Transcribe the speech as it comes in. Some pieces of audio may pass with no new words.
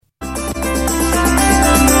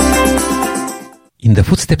in the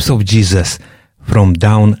footsteps of Jesus from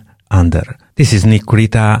down under. This is Nick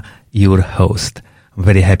Kurita, your host. I'm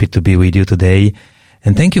very happy to be with you today,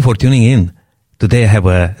 and thank you for tuning in. Today I have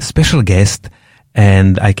a special guest,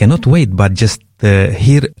 and I cannot wait but just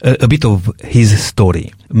hear a bit of his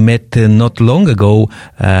story. Met not long ago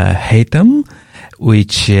Haitham,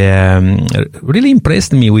 which really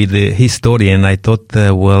impressed me with his story, and I thought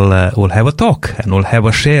we'll have a talk and we'll have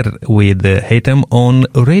a share with Haitham on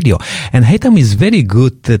radio. And Haitham, is very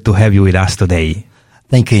good to have you with us today.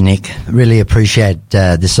 Thank you, Nick. Really appreciate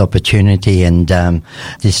this opportunity and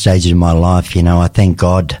this stage in my life. You know, I thank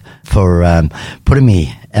God for putting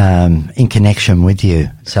me in connection with you.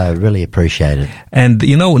 So I really appreciate it. And,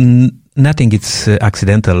 you know, nothing is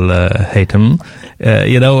accidental, Haitham.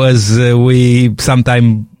 You know, as we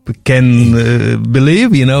sometimes can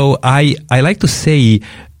believe, you know, I like to say,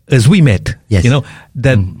 as we met, yes. You know,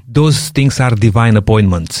 that those things are divine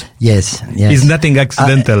appointments. Yes, yes. It's nothing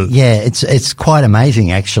accidental. Yeah, it's quite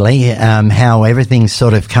amazing actually, how everything's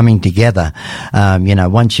sort of coming together. You know,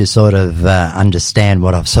 once you sort of understand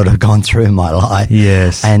what I've sort of gone through in my life.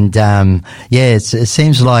 Yes. And it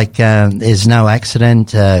seems like there's no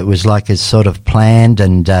accident. It was like it's sort of planned,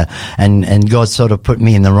 and God sort of put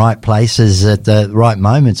me in the right places at the right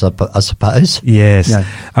moments, I suppose. Yes, yeah.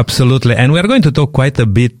 Absolutely. And we're going to talk quite a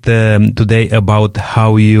bit today about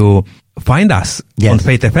how you find us on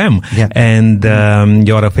Faith FM. Yeah. And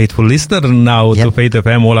you're a faithful listener now to Faith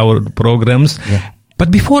FM, all our programs. Yeah.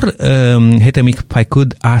 But before, Haitham, if I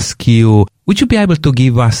could ask you, would you be able to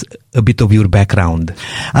give us a bit of your background?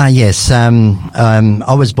 Yes.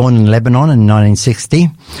 I was born in Lebanon in 1960,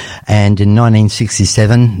 and in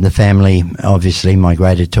 1967 the family obviously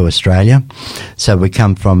migrated to Australia. So we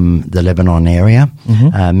come from the Lebanon area,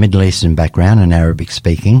 Middle Eastern background and Arabic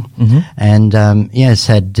speaking, and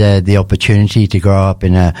had the opportunity to grow up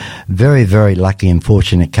in a very, very lucky and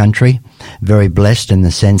fortunate country. Very blessed in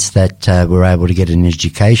the sense that we were able to get an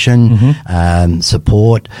education,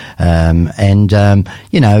 support, and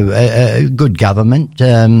good government,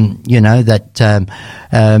 that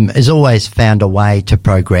has always found a way to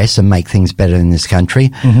progress and make things better in this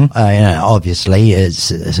country. Obviously, it's,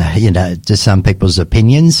 to some people's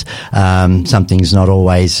opinions, something's not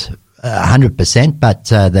always 100%, but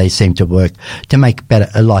they seem to work to make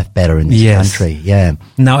a life better in this country. Yeah.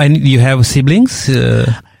 Now, and you have siblings?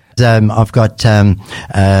 I've got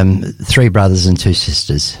 3 brothers and 2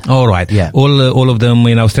 sisters. All right. Yeah. All of them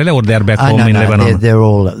in Australia, or they're back home in Lebanon? They're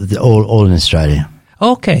all in Australia.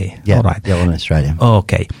 Okay. Yeah, all right. They're all in Australia.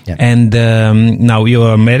 Okay. Yeah. And now you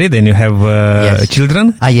are married and you have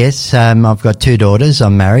children? Yes. I've got 2 daughters.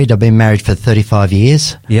 I'm married. I've been married for 35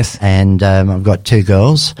 years. Yes. And I've got 2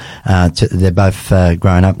 girls. They're both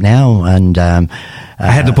grown up now, and I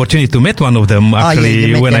had the opportunity to meet one of them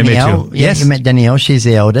actually when Danielle. I met you. Yes, you met Danielle. She's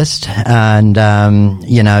the eldest, and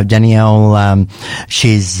Danielle,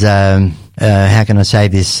 she's how can I say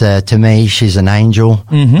this? To me, she's an angel.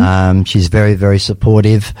 She's very, very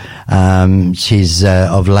supportive. She's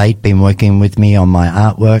of late been working with me on my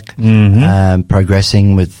artwork,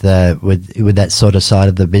 progressing with that sort of side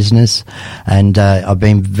of the business. And I've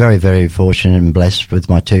been very, very fortunate and blessed with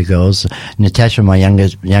my 2 girls. Natasha, my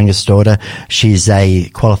youngest daughter, she's a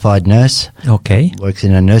qualified nurse. Okay. Works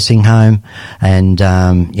in a nursing home, and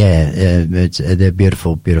they're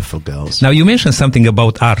beautiful, beautiful girls. Now, you mentioned something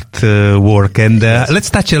about art work, and let's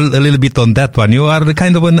touch a little bit on that one. You are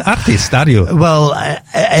kind of an artist, are you? Well,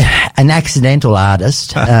 an accidental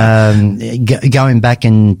artist. Going back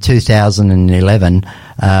in 2011,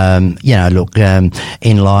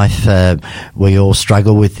 in life, we all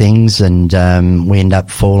struggle with things, and we end up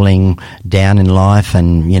falling down in life,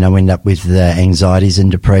 and we end up with anxieties and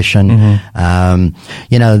depression.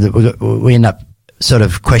 We end up sort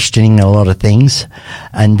of questioning a lot of things,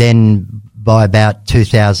 and then by about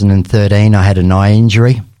 2013, I had an eye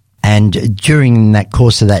injury. And during that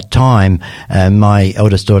course of that time, my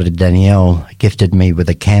eldest daughter, Danielle, gifted me with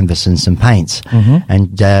a canvas and some paints.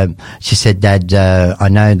 And she said, Dad, I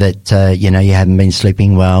know that, you haven't been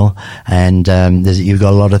sleeping well, and you've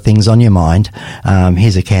got a lot of things on your mind.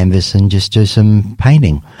 Here's a canvas and just do some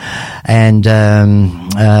painting. And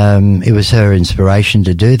it was her inspiration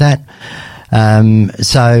to do that.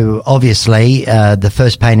 So obviously, the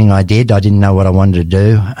first painting I did, I didn't know what I wanted to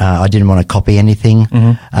do. I didn't want to copy anything.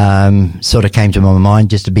 Sort of came to my mind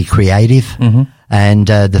just to be creative. And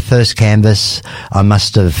the first canvas, I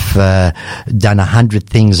must have done 100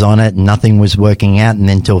 things on it, and nothing was working out. And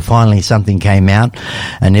then until finally something came out,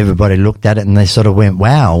 and everybody looked at it, and they sort of went,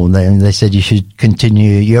 "Wow!" And they said, "You should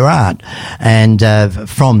continue your art." And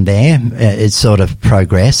from there, it sort of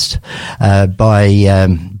progressed.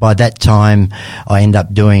 By that time, I end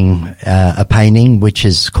up doing a painting which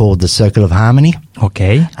is called the Circle of Harmony.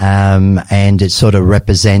 Okay. And it sort of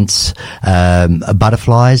represents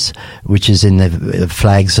butterflies, which is in the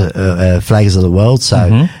flags of the world.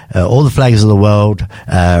 So all the flags of the world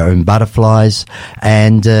are in butterflies.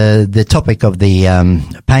 And the topic of the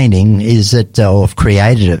painting is that I've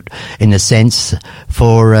created it in a sense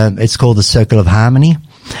for it's called the Circle of Harmony.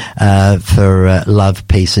 For love,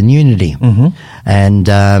 peace, and unity. And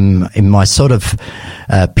in my sort of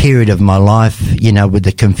period of my life, you know, with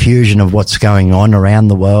the confusion of what's going on around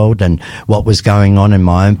the world and what was going on in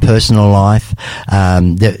my own personal life,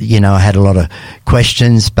 you know, I had a lot of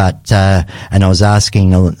questions, but and I was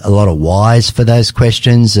asking a lot of whys for those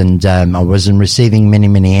questions, and I wasn't receiving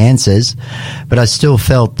many answers, but I still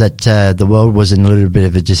felt that the world was in a little bit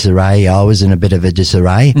of a disarray. I was in a bit of a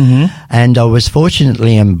disarray, and I was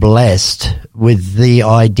fortunately and blessed with the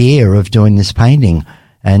idea of doing this painting,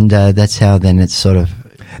 and that's how then it's sort of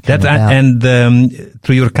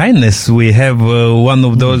through your kindness, we have one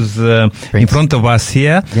of those in front of us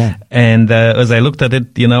here. Yeah. And as I looked at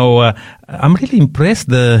it, you know, I'm really impressed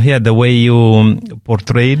the way you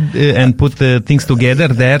portrayed and put things together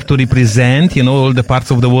there to represent, you know, all the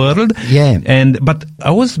parts of the world. Yeah. But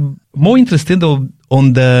I was more interested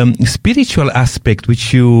on the spiritual aspect,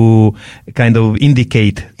 which you kind of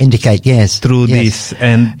indicate, yes, through this.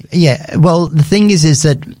 And yeah, well, the thing is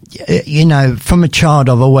that, you know, from a child,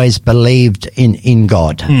 I've always believed in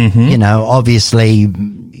God. You know, obviously,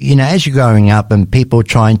 you know, as you're growing up and people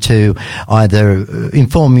trying to either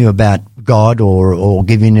inform you about God or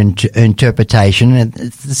give you an interpretation, and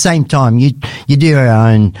at the same time you do your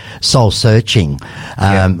own soul searching.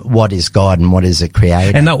 What is God and what is a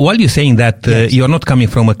creator? And now, while you're saying that, you're not coming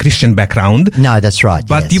from a Christian background. No, that's right.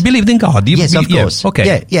 But you believed in God. Yes, of course.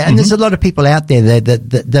 Okay. Yeah. And there's a lot of people out there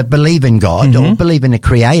that believe in God or believe in a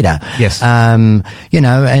creator. Yes. You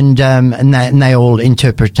know, and they all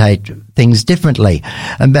interpretate things differently.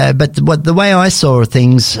 But the way I saw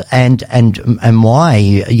things and why,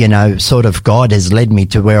 you know, sort of God has led me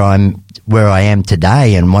to where I am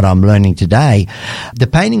today and what I'm learning today. The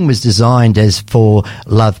painting was designed as for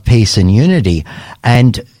love, peace, and unity.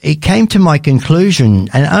 And it came to my conclusion,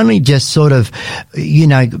 and only just sort of, you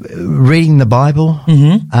know, reading the Bible,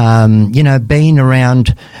 you know, being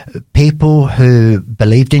around people who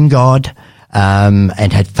believed in God,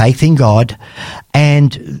 and had faith in God.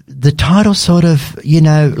 And the title sort of, you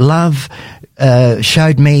know, love,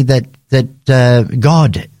 showed me that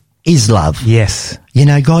God is love. Yes. You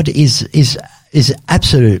know, God is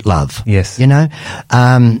absolute love. Yes. You know,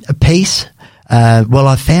 peace. Well,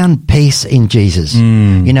 I found peace in Jesus.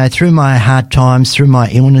 You know, through my hard times, through my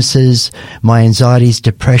illnesses, my anxieties,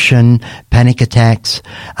 depression, panic attacks,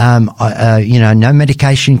 you know, no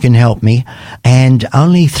medication can help me. And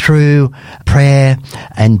only through prayer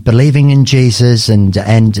and believing in Jesus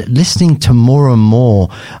and listening to more and more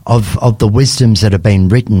of the wisdoms that have been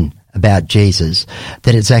written about Jesus,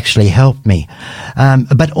 that it's actually helped me.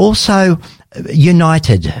 But also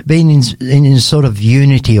united, being in a sort of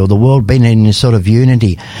unity, or the world being in a sort of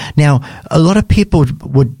unity. Now, a lot of people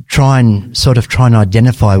would try and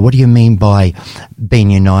identify, what do you mean by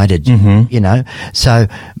being united? You know, so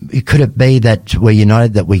could it be that we're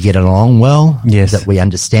united, that we get along well, yes, that we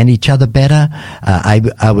understand each other better?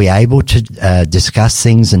 Are we able to discuss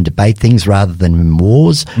things and debate things rather than in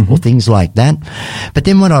wars or things like that? But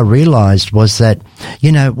then what I realized was that,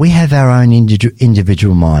 you know, we have our own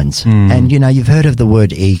individual minds, and you know, you've heard of the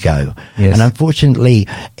word ego. Yes. And unfortunately,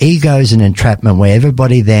 ego is an entrapment where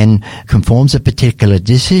everybody then conforms a particular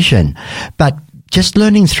decision. But just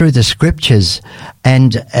learning through the scriptures,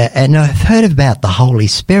 and I've heard about the Holy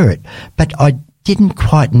Spirit, but I didn't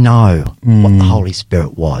quite know what the Holy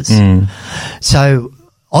Spirit was. So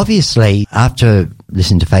obviously, after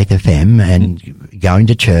listening to Faith FM and going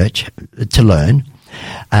to church to learn,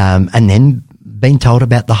 and then being told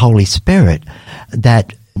about the Holy Spirit,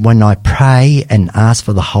 that when I pray and ask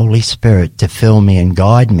for the Holy Spirit to fill me and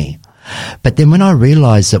guide me. But then when I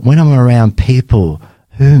realize that when I'm around people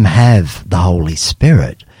whom have the Holy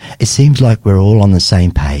Spirit, it seems like we're all on the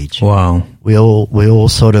same page. Wow. We all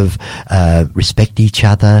sort of respect each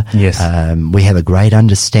other. Yes. We have a great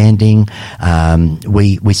understanding.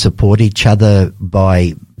 We support each other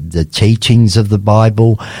by the teachings of the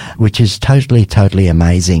Bible, which is totally, totally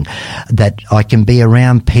amazing. That I can be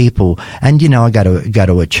around people, and I go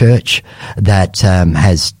to a church that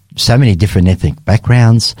has so many different ethnic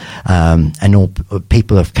backgrounds, and all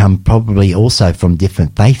people have come probably also from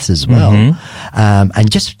different faiths as well,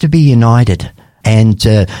 and just to be united. And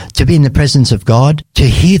to be in the presence of God, to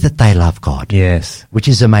hear that they love God. Yes. Which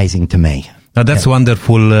is amazing to me. Now that's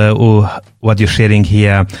wonderful, what you're sharing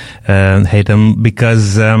here, Haytham,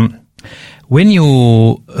 because when you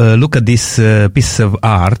look at this piece of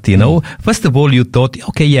art, first of all you thought,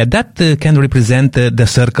 okay, yeah, that can represent the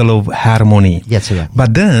circle of harmony. Yes, right.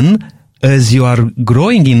 But then, as you are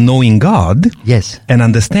growing in knowing God, yes, and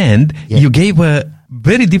understand, you gave a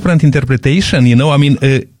very different interpretation,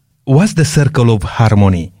 what's the circle of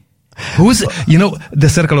harmony? Who's, the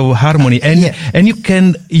circle of harmony? And, and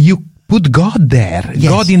you put God there. Yes.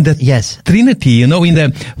 God in the Trinity, in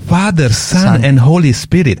the Father, Son, and Holy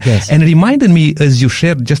Spirit. Yes. And it reminded me, as you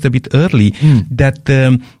shared just a bit early, that,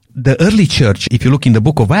 the early church, if you look in the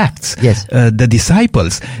book of Acts, the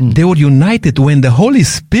disciples, they were united when the Holy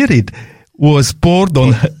Spirit was poured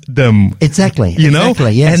on them. Exactly.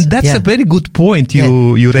 Exactly, yes. And that's a very good point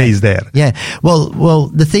you raised there. Yeah. Well,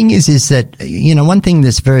 the thing is that, one thing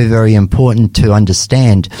that's very, very important to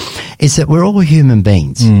understand is that we're all human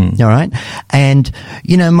beings. All right. And,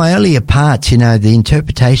 my earlier parts, the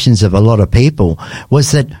interpretations of a lot of people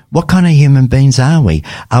was that what kind of human beings are we?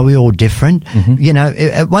 Are we all different?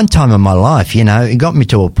 At one time in my life, it got me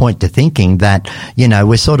to a point to thinking that,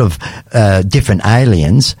 we're sort of, different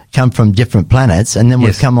aliens, come from different planets, and then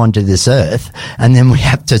we've come onto this earth, and then we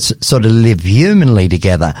have to sort of live humanly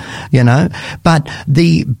together, But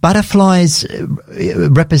the butterflies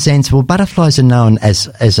butterflies are known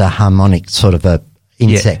as a harmonic sort of a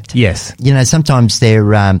insect. Yes. Sometimes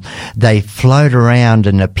they float around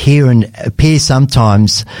and appear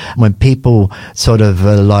sometimes when people sort of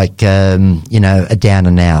are are down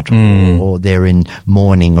and out, or they're in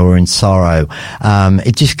mourning or in sorrow.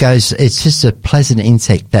 It's just a pleasant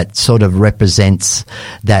insect that sort of represents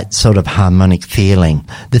that sort of harmonic feeling.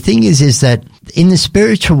 The thing is that in the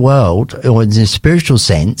spiritual world, or in the spiritual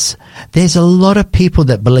sense, there's a lot of people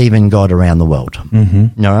that believe in God around the world.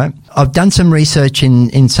 All right? I've done some research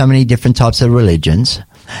in so many different types of religions,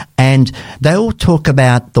 and they all talk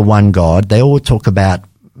about the one God. They all talk about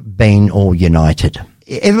being all united.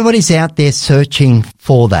 Everybody's out there searching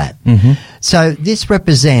for that. So this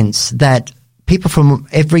represents that people from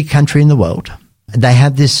every country in the world, they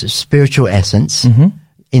have this spiritual essence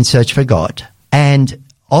in search for God. And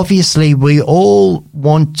obviously, we all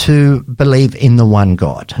want to believe in the one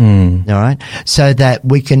God, all right? So that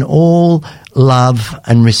we can all love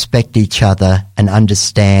and respect each other and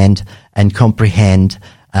understand and comprehend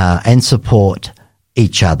and support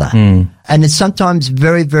each other. And it's sometimes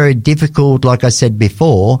very, very difficult, like I said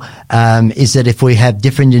before, is that if we have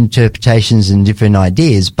different interpretations and different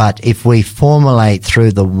ideas, but if we formulate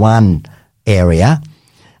through the one area,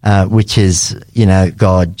 which is,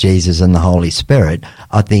 God, Jesus, and the Holy Spirit,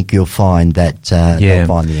 I think you'll find that they'll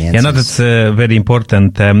find the answers. Yeah, no, that's very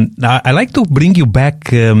important. I like to bring you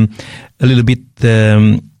back a little bit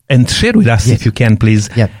and share with us, if you can, please.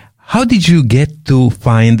 Yep. How did you get to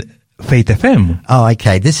find Faith FM? Oh,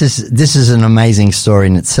 okay. This is an amazing story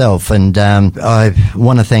in itself, and I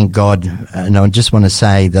want to thank God, and I just want to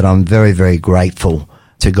say that I'm very, very grateful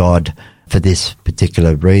to God for this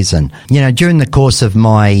particular reason. During the course of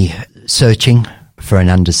my searching for an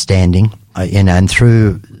understanding, and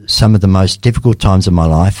through some of the most difficult times of my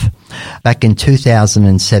life, back in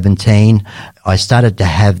 2017, I started to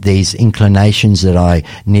have these inclinations that I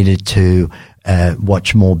needed to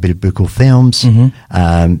watch more biblical films,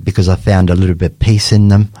 because I found a little bit of peace in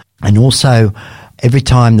them. And also, every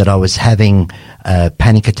time that I was having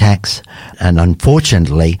panic attacks, and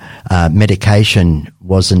unfortunately, medication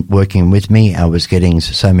wasn't working with me, I was getting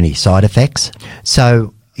so many side effects.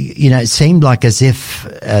 So, it seemed like as if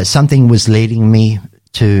something was leading me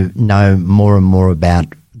to know more and more about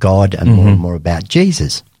God and more about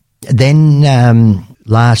Jesus. Then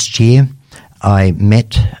last year, I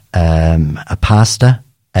met a pastor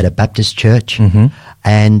at a Baptist church,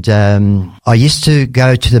 and I used to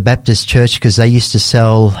go to the Baptist church because they used to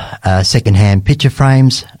sell second-hand picture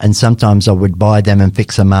frames, and sometimes I would buy them and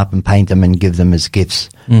fix them up and paint them and give them as gifts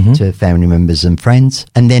to family members and friends.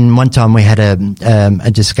 And then one time we had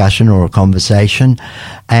a discussion or a conversation,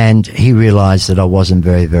 and he realized that I wasn't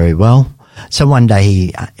very, very well. So one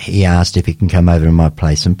day he asked if he can come over to my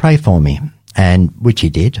place and pray for me, and which he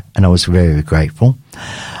did, and I was very, very grateful.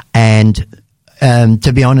 And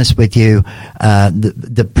to be honest with you,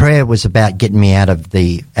 the prayer was about getting me out of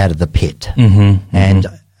the pit, and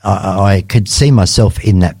I could see myself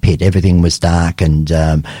in that pit. Everything was dark and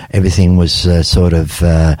everything was sort of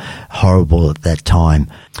horrible at that time.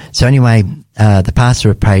 So anyway, the pastor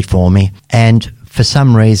had prayed for me, and for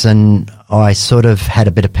some reason I sort of had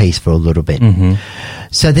a bit of peace for a little bit. Mm-hmm.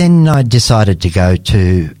 So then I decided to go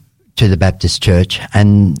to the Baptist church,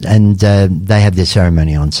 and they have their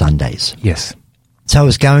ceremony on Sundays. Yes. So I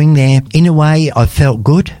was going there. In a way, I felt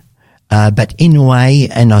good. But in a way,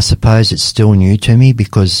 and I suppose it's still new to me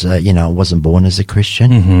because, I wasn't born as a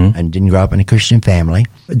Christian and didn't grow up in a Christian family.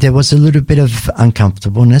 There was a little bit of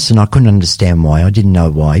uncomfortableness, and I couldn't understand why. I didn't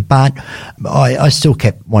know why, but I still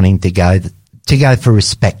kept wanting to go for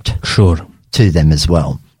respect to them as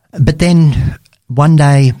well. But then one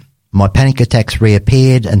day my panic attacks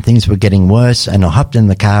reappeared and things were getting worse, and I hopped in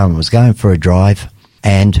the car and was going for a drive,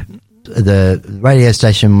 and the radio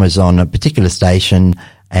station was on a particular station,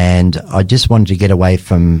 and I just wanted to get away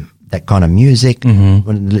from that kind of music,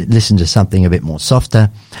 wanted to listen to something a bit more softer.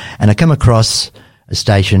 And I come across a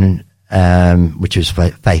station which was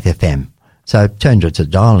Faith FM. So I turned it to the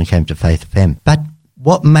dial and came to Faith FM. But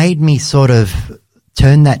what made me sort of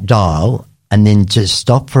turn that dial and then just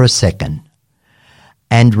stop for a second,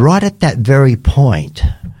 and right at that very point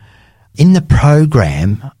in the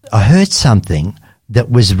program, I heard something that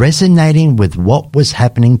was resonating with what was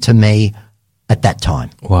happening to me at that time.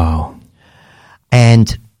 Wow.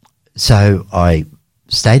 And so I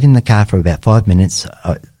stayed in the car for about 5 minutes.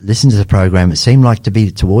 I listened to the program. It seemed like to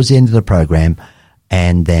be towards the end of the program.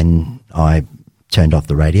 And then I turned off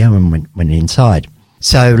the radio and went inside.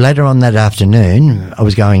 So later on that afternoon, I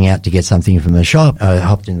was going out to get something from the shop. I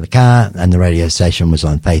hopped in the car and the radio station was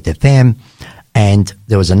on Faith FM. And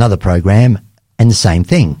there was another program and the same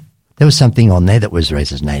thing. There was something on there that was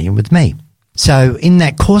resonating with me. So in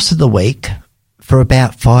that course of the week, for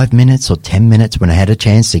about 5 minutes or 10 minutes, when I had a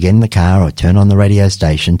chance to get in the car, I turned on the radio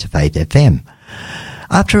station to Faith FM.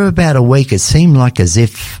 After about a week, it seemed like as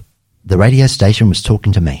if the radio station was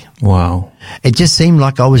talking to me. Wow. It just seemed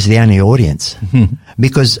like I was the only audience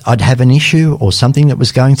because I'd have an issue or something that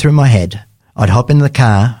was going through my head. I'd hop in the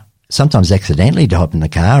car, sometimes accidentally to hop in the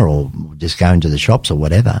car or just go into the shops or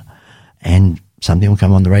whatever, and something would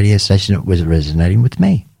come on the radio station that was resonating with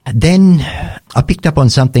me. Then I picked up on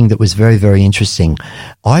something that was very, very interesting.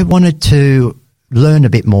 I wanted to learn a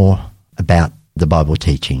bit more about the Bible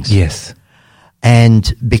teachings. Yes.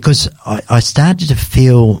 And because I started to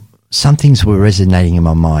feel some things were resonating in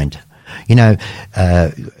my mind.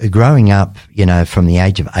 Growing up, from the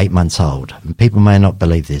age of 8 months old, people may not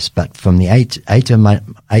believe this, but from the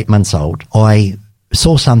 8 months old, I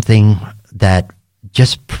saw something that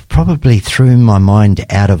just probably threw my mind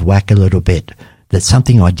out of whack a little bit. That's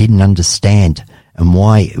something I didn't understand and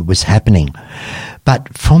why it was happening.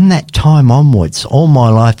 But from that time onwards, all my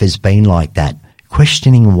life has been like that,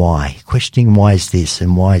 questioning why is this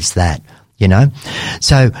and why is that,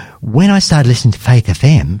 So when I started listening to Faith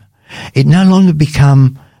FM, it no longer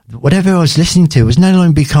become, whatever I was listening to was no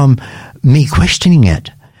longer become me questioning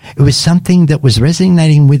it. It was something that was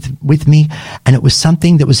resonating with me, and it was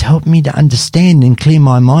something that was helping me to understand and clear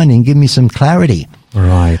my mind and give me some clarity.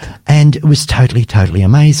 Right. And it was totally, totally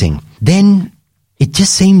amazing. Then it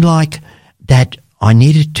just seemed like that I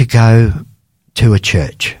needed to go to a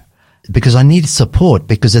church because I needed support,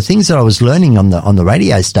 because the things that I was learning on the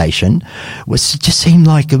radio station just seemed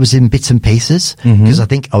like it was in bits and pieces, because I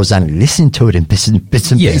think I was only listening to it in bits and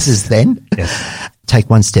pieces then. Yes. Take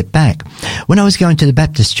one step back. When I was going to the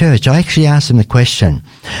Baptist church, I actually asked them the question.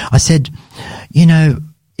 I said,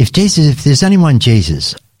 if there's only one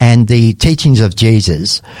Jesus, and the teachings of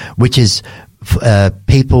Jesus, which is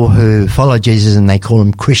people who follow Jesus and they call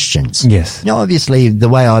them Christians. Yes. Obviously, the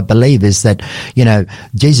way I believe is that,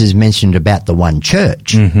 Jesus mentioned about the one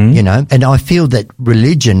church, and I feel that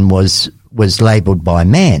religion was labelled by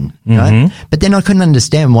man, right? But then I couldn't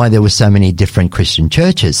understand why there were so many different Christian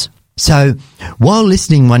churches. So while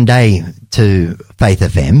listening one day to Faith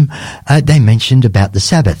FM, they mentioned about the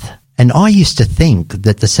Sabbath. And I used to think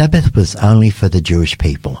that the Sabbath was only for the Jewish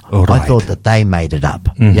people. Right. I thought that they made it up,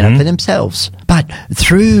 for themselves. But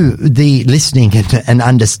through the listening and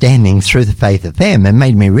understanding through the Faith FM, it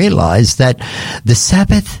made me realize that the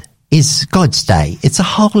Sabbath is God's day. It's a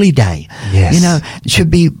holy day. Yes. It should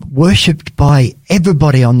be worshipped by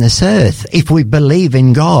everybody on this earth if we believe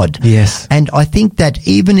in God. Yes. And I think that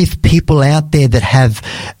even if people out there that have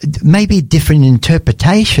maybe different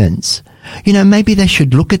interpretations, maybe they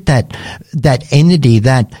should look at that entity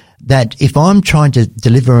that if I'm trying to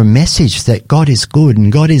deliver a message that God is good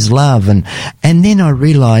and God is love, and then I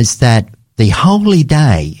realized that the holy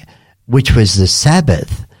day, which was the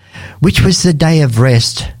Sabbath, which was the day of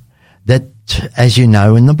rest, that as you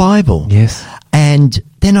know, in the Bible. Yes. And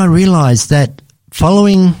then I realized that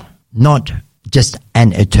following not just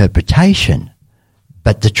an interpretation,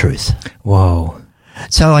 but the truth. Wow.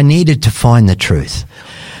 So I needed to find the truth.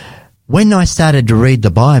 When I started to read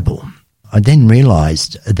the Bible, I then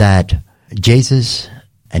realized that Jesus,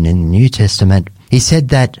 and in the New Testament, he said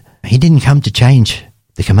that he didn't come to change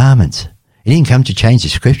the commandments. He didn't come to change the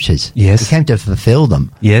scriptures. Yes. He came to fulfill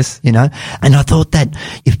them. Yes. You know, and I thought that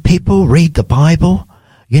if people read the Bible,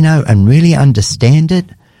 you know, and really understand it,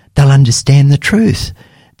 they'll understand the truth.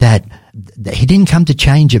 That he didn't come to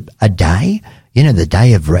change a day, you know, the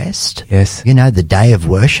day of rest. Yes. You know, the day of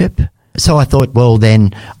worship. So I thought, well,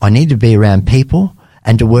 then I need to be around people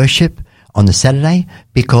and to worship on the Saturday,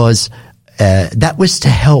 because that was to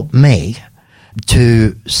help me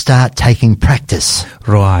to start taking practice.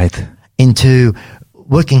 Right. Into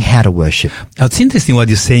working how to worship. It's interesting what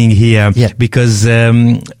you're saying here, Yeah. because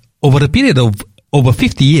over a period of over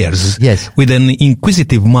 50 years, Yes. with an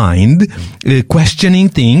inquisitive mind, questioning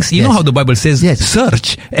things, you know Yes. how the Bible says, Yes.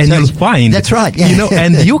 search and Search. you'll find. That's right, yeah. You know,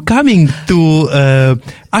 and you coming to,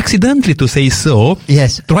 accidentally to say so,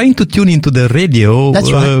 Yes. trying to tune into the radio,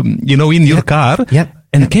 That's right. you know, in your car, Yep.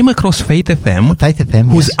 and came across Faith FM, Faith FM,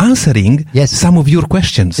 who's yes. answering Yes. some of your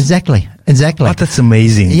questions. Exactly. Oh, that's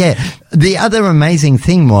amazing. Yeah. The other amazing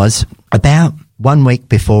thing was about 1 week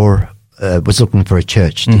before was looking for a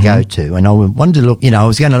church to go to, and I wanted to look, you know, I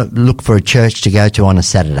was going to look for a church to go to on a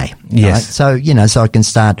Saturday. Yes. Right? So, you know, so I can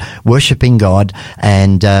start worshiping God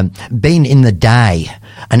and being in the day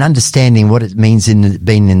and understanding what it means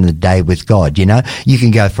being in the day with God. You know, you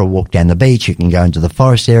can go for a walk down the beach, you can go into the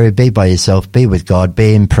forest area, be by yourself, be with God,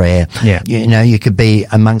 be in prayer. Yeah. You know, you could be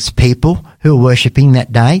amongst people who are worshipping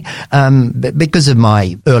that day. But because of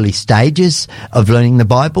my early stages of learning the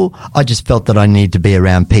Bible, I just felt that I need to be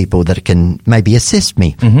around people that can maybe assist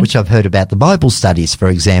me, which I've heard about the Bible studies, for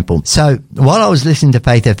example. So while I was listening to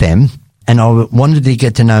Faith FM and I wanted to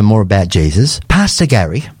get to know more about Jesus, Pastor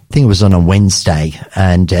Gary, I think it was on a Wednesday,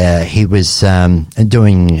 and he was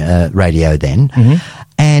doing radio then,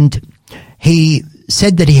 and he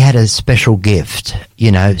said that he had a special gift,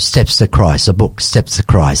 you know, Steps to Christ, a book, Steps to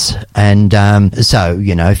Christ. And so,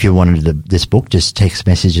 you know, if you wanted this book, just text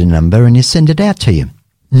message a number and you send it out to you.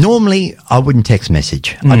 Normally, I wouldn't text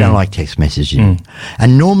message. I don't like text messaging.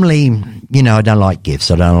 And normally, you know, I don't like gifts.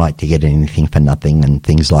 I don't like to get anything for nothing and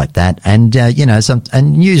things like that. And, you know,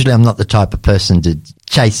 and usually I'm not the type of person to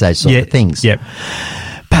chase those sort of things. Yeah.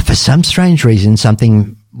 But for some strange reason,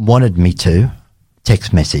 something wanted me to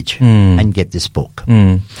text message and get this book.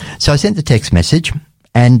 So I sent the text message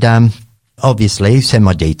and obviously send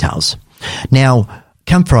my details. Now,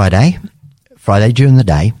 come Friday during the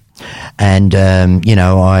day, and, you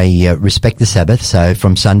know, I respect the Sabbath, so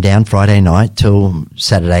from sundown Friday night till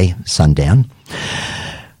Saturday sundown,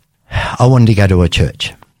 I wanted to go to a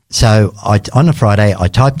church. So on a Friday, I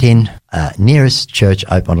typed in nearest church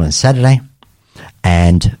open on a Saturday,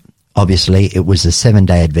 and obviously it was the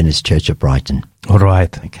Seventh-day Adventist Church of Brighton. All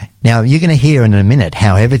right. Okay. Now you're going to hear in a minute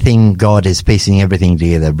how God is piecing everything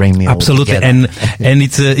together, bring me all Absolutely, together. and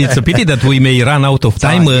it's a pity that we may run out of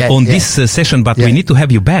time this session, but we need to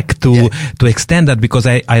have you back to extend that, because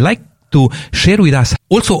I like to share with us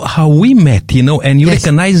also how we met, you know, and you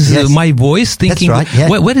recognize my voice, thinking, that's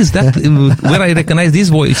right, where is that, where I recognize this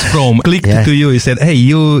voice from? Clicked to you, he said, hey,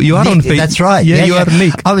 you are Nick, on Facebook. That's right. Yeah, you are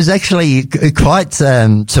Nick. I was actually quite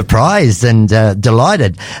surprised and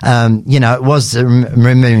delighted. You know, it was,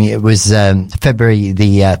 remember me, it was February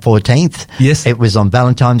the 14th. Yes. It was on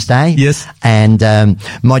Valentine's Day. Yes. And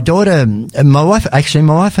my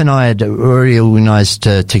wife and I had already organised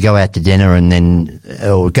to go out to dinner and then,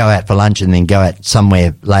 or go out for lunch and then go out somewhere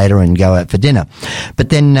later and go out for dinner. But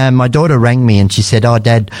then my daughter rang me and she said, oh,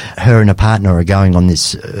 Dad, her and a partner are going on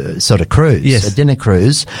this sort of cruise, a dinner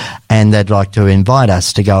cruise, and they'd like to invite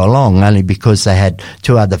us to go along, only because they had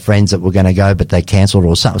two other friends that were going to go, but they cancelled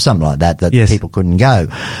or something like that people couldn't go.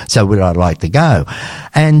 So would I like to go?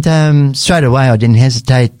 And straight away I didn't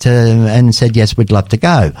hesitate and said, yes, we'd love to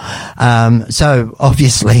go. So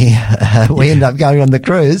obviously we ended up going on the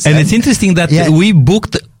cruise. And it's interesting that we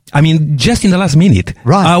booked, I mean, just in the last minute.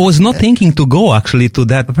 Right. I was not thinking to go actually to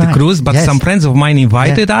that cruise, but some friends of mine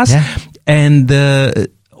invited us, and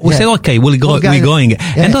we said, okay, we're going. Yeah.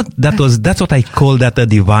 And that's what I call that a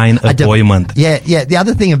divine appointment. Yeah. The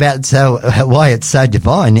other thing about why it's so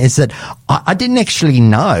divine is that I didn't actually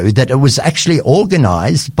know that it was actually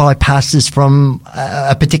organized by pastors from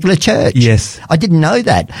a particular church. Yes. I didn't know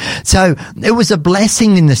that. So it was a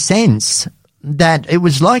blessing in the sense that it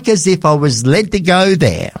was like as if I was led to go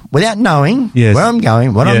there without knowing Yes. where I'm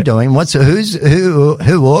going, what I'm doing,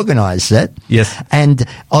 who organised it. Yes. And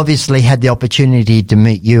obviously had the opportunity to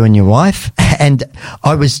meet you and your wife. And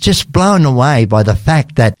I was just blown away by the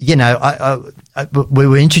fact that, you know, we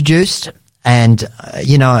were introduced. And,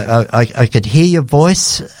 you know, I could hear your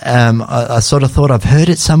voice. I sort of thought I've heard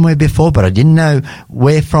it somewhere before, but I didn't know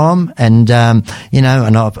where from. And, you know,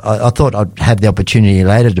 and I thought I'd have the opportunity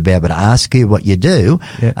later to be able to ask you what you do.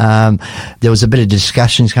 Yeah. There was a bit of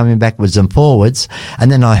discussions coming backwards and forwards.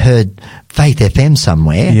 And then I heard Faith FM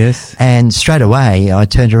somewhere. Yes. And straight away I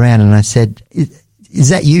turned around and I said, is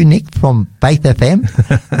that you, Nick, from Faith FM?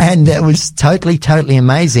 And it was totally, totally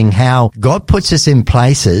amazing how God puts us in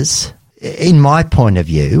places, in my point of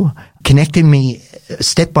view, connecting me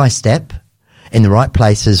step by step in the right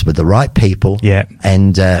places with the right people,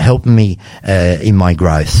 and helping me in my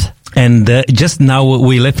growth. And just now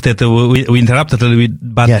we left it, we interrupted a little bit,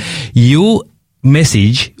 but your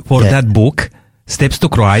message for that book, Steps to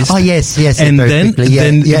Christ. Oh, yes. And then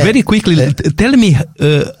very quickly, tell me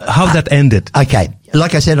how that ended. Okay.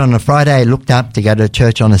 Like I said, on a Friday, I looked up to go to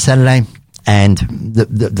church on a Saturday. And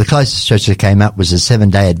the closest church that came up was a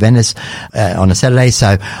Seventh-day Adventist on a Saturday.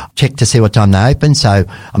 So checked to see what time they opened. So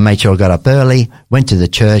I made sure I got up early, went to the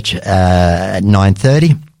church at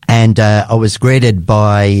 9:30, and I was greeted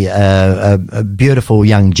by a beautiful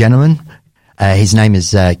young gentleman. His name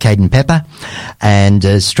is Caden Pepper,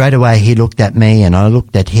 and straight away he looked at me and I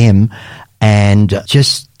looked at him, and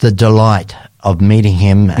just the delight of meeting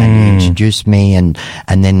him, and he introduced me and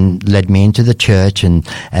then led me into the church and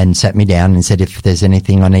sat me down and said, if there's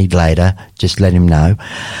anything I need later, just let him know.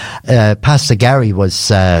 Pastor Gary was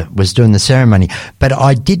doing the ceremony, but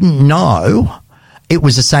I didn't know it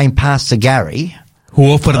was the same Pastor Gary who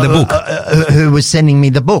offered the book, who was sending me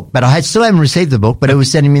the book. But I still haven't received the book, but it was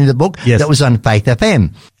sending me the book that was on Faith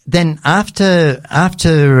FM. Then after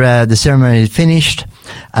the ceremony had finished,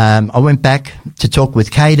 I went back to talk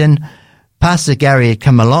with Caden. Pastor Gary had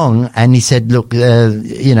come along and he said, look,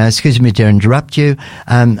 you know, excuse me to interrupt you,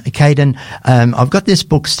 Caden, I've got this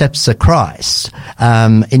book, Steps to Christ.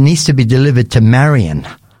 It needs to be delivered to Marion,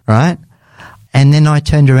 right? And then I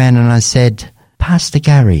turned around and I said, Pastor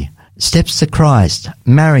Gary, Steps to Christ,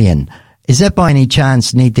 Marion, is that by any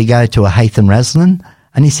chance need to go to a Hatham Raslan?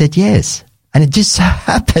 And he said, yes. And it just so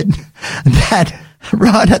happened that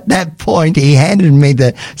right at that point, he handed me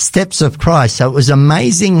the Steps of Christ. So it was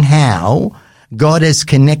amazing how God has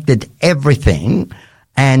connected everything.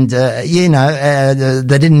 And, you know,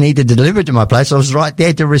 they didn't need to deliver it to my place. I was right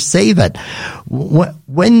there to receive it.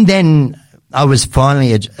 When then I was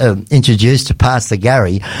finally introduced to Pastor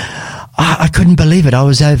Gary, I couldn't believe it. I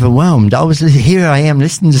was overwhelmed. Here I am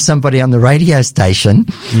listening to somebody on the radio station.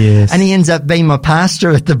 Yes. And he ends up being my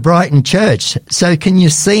pastor at the Brighton Church. So can you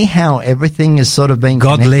see how everything is sort of being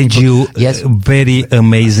God led you very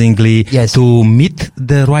amazingly to meet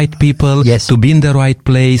the right people, to be in the right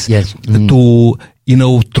place, to, you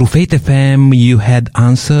know, through Faith FM, you had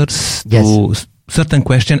answers to certain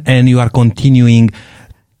questions and you are continuing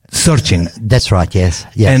searching. That's right. Yes.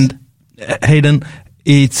 And Hayden,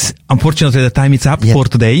 it's unfortunately the time is up for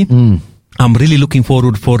today. I'm really looking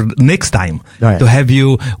forward for next time to have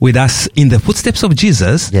you with us in the footsteps of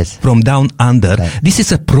Jesus from Down Under. This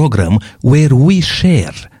is a program where we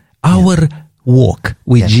share our walk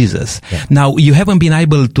with Jesus. Now, you haven't been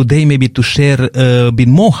able today maybe to share a bit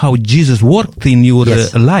more how Jesus worked in your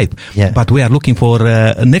life, but we are looking for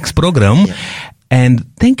next program. And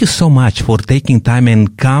thank you so much for taking time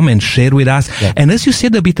and come and share with us. And as you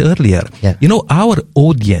said a bit earlier, you know, our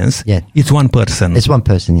audience, it's one person. It's one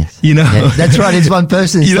person, yes. You know, that's right. It's one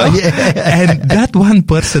person. You know? And that one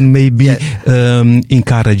person may be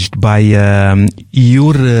encouraged by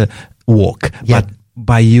your walk, but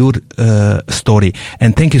by your story.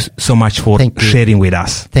 And thank you so much for sharing with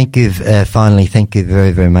us. Thank you. Finally, thank you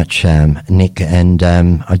very, very much, Nick. And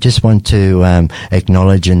I just want to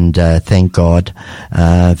acknowledge and thank God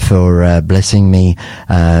for blessing me,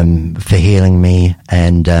 for healing me,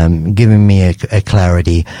 and giving me a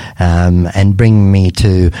clarity, and bringing me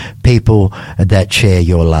to people that share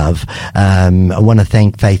your love. I want to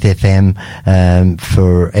thank Faith FM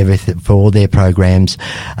for everything, for all their programs.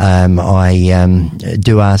 I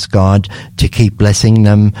do ask God to keep blessing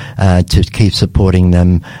them, to keep supporting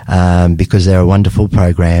them, because they're a wonderful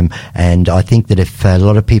program. And I think that if a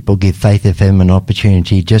lot of people give Faith FM an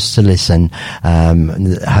opportunity just to listen,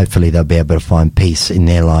 hopefully they'll be able to find peace in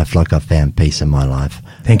their life like I've found peace in my life.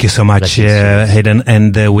 Thank you so much, Hayden.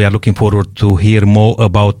 And we are looking forward to hear more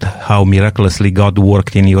about how miraculously God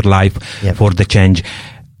worked in your life for the change.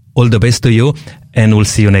 All the best to you. and we'll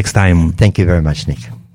see you next time. Thank you very much, Nick.